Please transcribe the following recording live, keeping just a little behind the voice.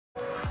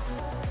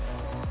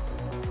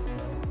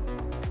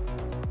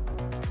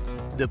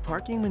The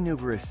Parking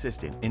Maneuver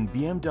Assistant in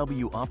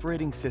BMW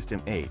Operating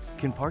System 8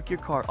 can park your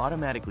car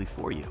automatically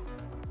for you.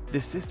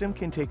 The system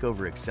can take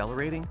over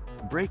accelerating,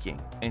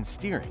 braking, and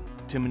steering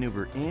to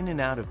maneuver in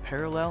and out of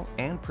parallel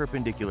and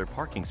perpendicular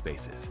parking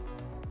spaces.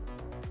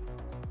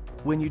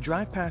 When you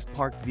drive past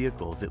parked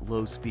vehicles at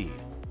low speed,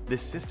 the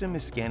system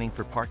is scanning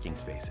for parking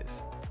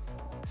spaces.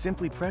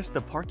 Simply press the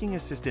Parking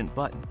Assistant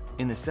button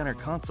in the center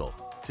console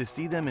to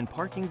see them in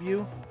parking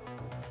view,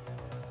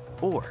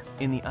 or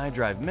in the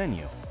iDrive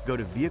menu, go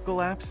to Vehicle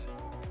Apps,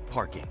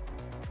 Parking.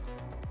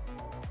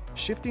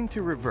 Shifting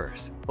to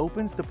reverse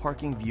opens the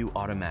parking view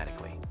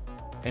automatically.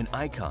 An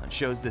icon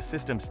shows the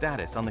system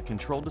status on the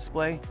control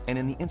display and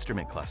in the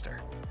instrument cluster.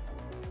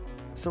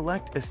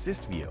 Select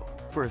Assist View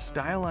for a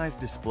stylized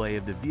display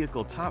of the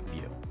vehicle top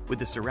view with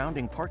the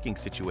surrounding parking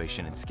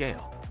situation and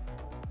scale.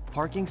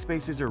 Parking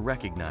spaces are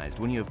recognized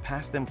when you have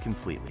passed them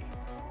completely.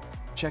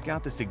 Check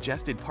out the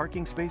suggested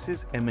parking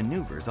spaces and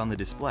maneuvers on the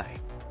display.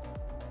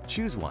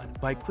 Choose one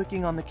by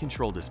clicking on the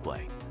control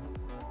display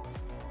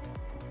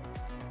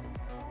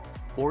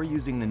or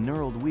using the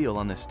knurled wheel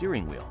on the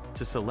steering wheel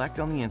to select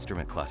on the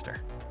instrument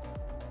cluster.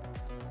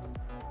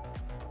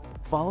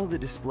 Follow the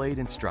displayed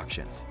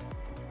instructions.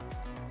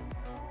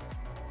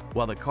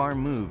 While the car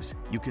moves,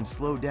 you can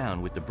slow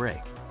down with the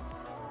brake.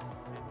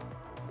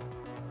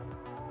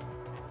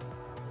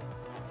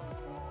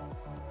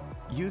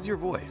 Use your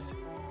voice.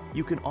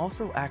 You can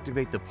also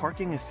activate the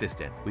Parking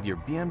Assistant with your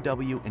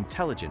BMW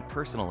Intelligent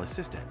Personal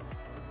Assistant.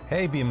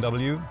 Hey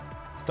BMW,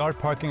 start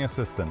Parking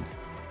Assistant.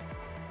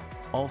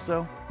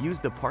 Also, use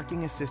the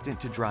Parking Assistant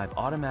to drive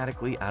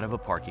automatically out of a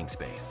parking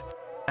space.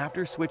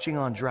 After switching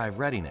on Drive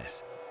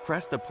Readiness,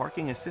 press the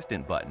Parking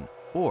Assistant button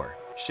or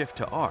Shift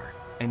to R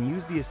and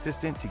use the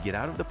Assistant to get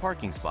out of the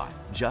parking spot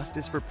just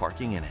as for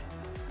parking in it.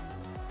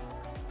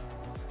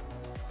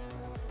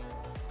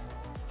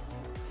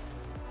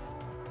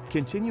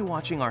 Continue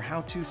watching our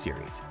how-to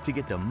series to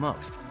get the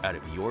most out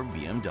of your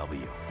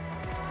BMW.